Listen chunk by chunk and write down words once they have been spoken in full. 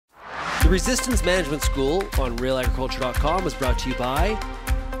Resistance Management School on RealAgriculture.com is brought to you by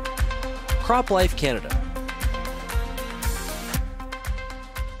CropLife Canada.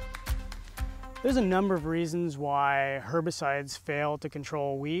 There's a number of reasons why herbicides fail to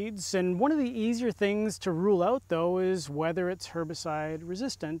control weeds, and one of the easier things to rule out though is whether it's herbicide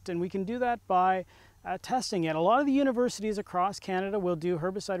resistant, and we can do that by testing it. A lot of the universities across Canada will do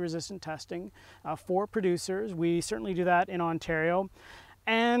herbicide resistant testing for producers. We certainly do that in Ontario,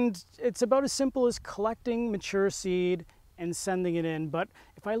 and it's about as simple as collecting mature seed and sending it in. But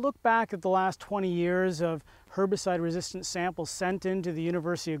if I look back at the last 20 years of herbicide resistant samples sent into the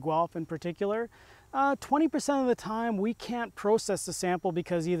University of Guelph in particular, 20% of the time we can't process the sample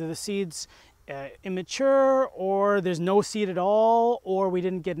because either the seed's immature, or there's no seed at all, or we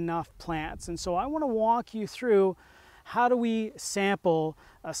didn't get enough plants. And so I want to walk you through how do we sample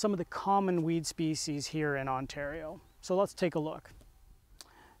some of the common weed species here in Ontario. So let's take a look.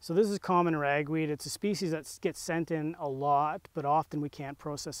 So this is common ragweed. It's a species that gets sent in a lot, but often we can't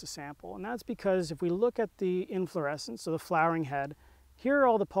process the sample. And that's because if we look at the inflorescence, so the flowering head, here are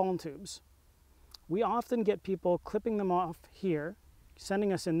all the pollen tubes. We often get people clipping them off here,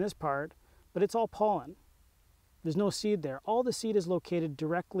 sending us in this part, but it's all pollen. There's no seed there. All the seed is located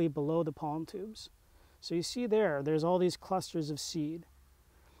directly below the pollen tubes. So you see there's all these clusters of seed.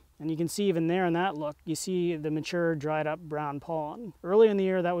 And you can see even there in that look, you see the mature dried up brown pollen. Early in the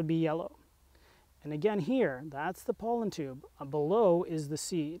year that would be yellow. And again here, that's the pollen tube. Below is the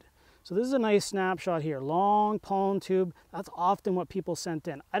seed. So this is a nice snapshot here. Long pollen tube, that's often what people sent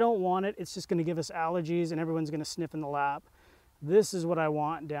in. I don't want it, it's just gonna give us allergies and everyone's gonna sniff in the lab. This is what I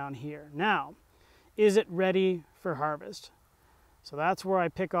want down here. Now, is it ready for harvest? So that's where I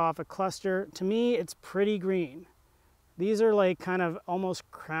pick off a cluster. To me, it's pretty green. These are like kind of almost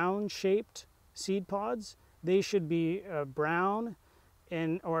crown-shaped seed pods. They should be brown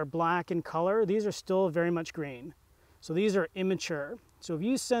or black in color. These are still very much green. So these are immature. So if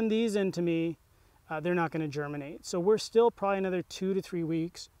you send these in to me, they're not going to germinate. So we're still probably another 2 to 3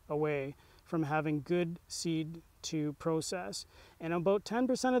 weeks away from having good seed to process. And about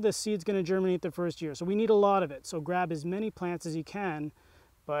 10% of the seed's going to germinate the first year. So we need a lot of it. So grab as many plants as you can,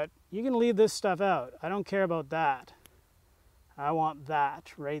 but you can leave this stuff out. I don't care about that. I want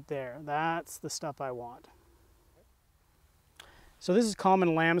that right there. That's the stuff I want. So this is common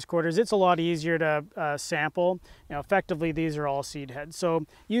Lambsquarters. It's a lot easier to sample. You know, effectively, these are all seed heads. So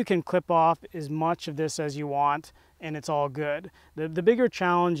you can clip off as much of this as you want, and it's all good. The bigger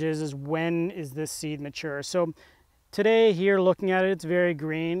challenge is when is this seed mature? So today here, looking at it, it's very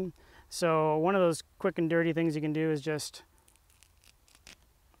green. So one of those quick and dirty things you can do is just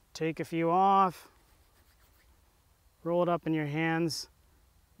take a few off, roll it up in your hands.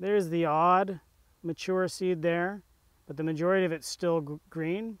 There's the odd mature seed there, but the majority of it's still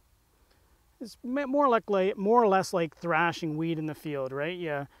green. It's more or less like thrashing weed in the field, right?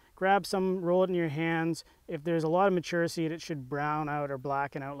 You grab some, roll it in your hands. If there's a lot of mature seed, it should brown out or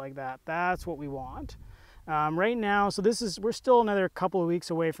blacken out like that. That's what we want. Right now, so we're still another couple of weeks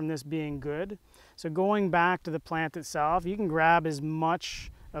away from this being good. So going back to the plant itself, you can grab as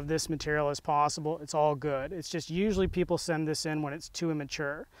much of this material as possible. It's all good. It's just usually people send this in when it's too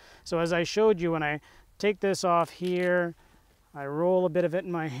immature. So as I showed you, when I take this off here, I roll a bit of it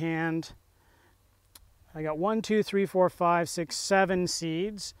in my hand. I got 1, 2, 3, 4, 5, 6, 7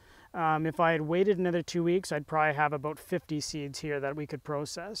 seeds. If I had waited another 2 weeks, I'd probably have about 50 seeds here that we could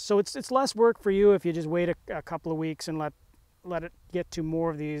process. So it's less work for you if you just wait a couple of weeks and let it get to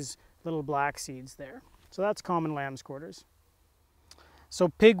more of these little black seeds there. So that's common Lambsquarters. So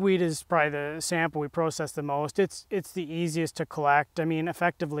pigweed is probably the sample we process the most. It's the easiest to collect. I mean,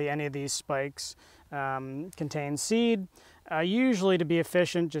 effectively any of these spikes contain seed. Usually to be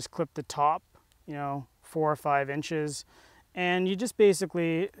efficient, just clip the top, 4 or 5 inches. And you just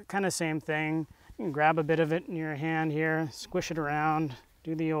basically, kind of same thing. You can grab a bit of it in your hand here, squish it around,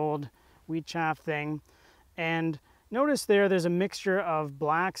 do the old wheat chaff thing. And notice there's a mixture of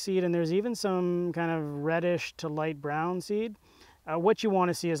black seed and there's even some kind of reddish to light brown seed. What you want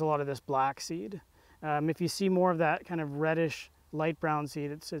to see is a lot of this black seed. If you see more of that kind of reddish, light brown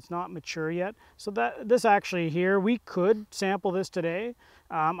seed, it's not mature yet. So this actually here, we could sample this today.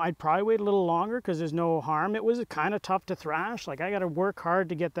 I'd probably wait a little longer because there's no harm. It was kind of tough to thrash. Like I got to work hard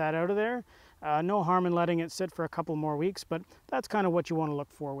to get that out of there. No harm in letting it sit for a couple more weeks, but that's kind of what you want to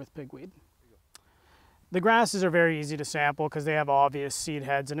look for with pigweed. The grasses are very easy to sample because they have obvious seed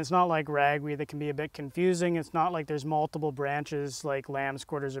heads, and it's not like ragweed that can be a bit confusing. It's not like there's multiple branches like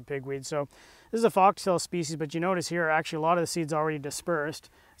Lambsquarters or pigweed. So this is a foxtail species, but you notice here actually a lot of the seeds already dispersed.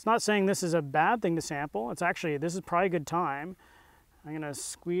 It's not saying this is a bad thing to sample. It's actually, this is probably a good time. I'm going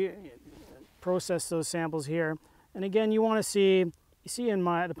to process those samples here. And again, you want to see, you see in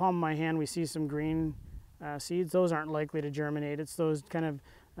the palm of my hand, we see some green seeds. Those aren't likely to germinate. It's those kind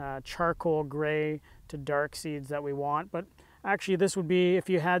of charcoal gray to dark seeds that we want. But actually this would be, if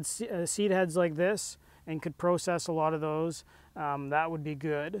you had seed heads like this and could process a lot of those, that would be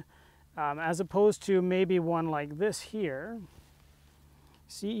good. As opposed to maybe one like this here.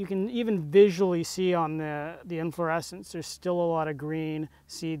 See, you can even visually see on the inflorescence, there's still a lot of green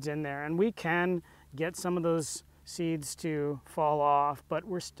seeds in there. And we can get some of those seeds to fall off, but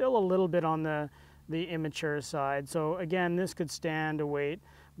we're still a little bit on the immature side. So again, this could stand to wait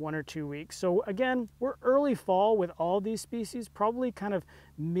 1 or 2 weeks. So again, we're early fall with all these species. Probably kind of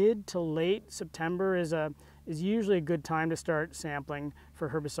mid to late September is usually a good time to start sampling for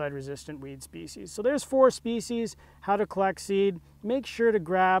herbicide-resistant weed species. So there's 4 species, how to collect seed. Make sure to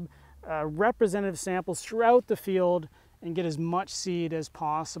grab representative samples throughout the field and get as much seed as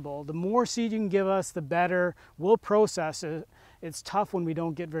possible. The more seed you can give us, the better. We'll process it. It's tough when we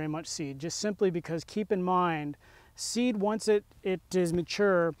don't get very much seed, just simply because, keep in mind, seed, once it is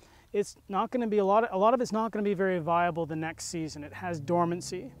mature, it's not going to be a lot of it's not going to be very viable the next season. It has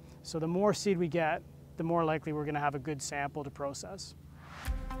dormancy. So the more seed we get, the more likely we're going to have a good sample to process.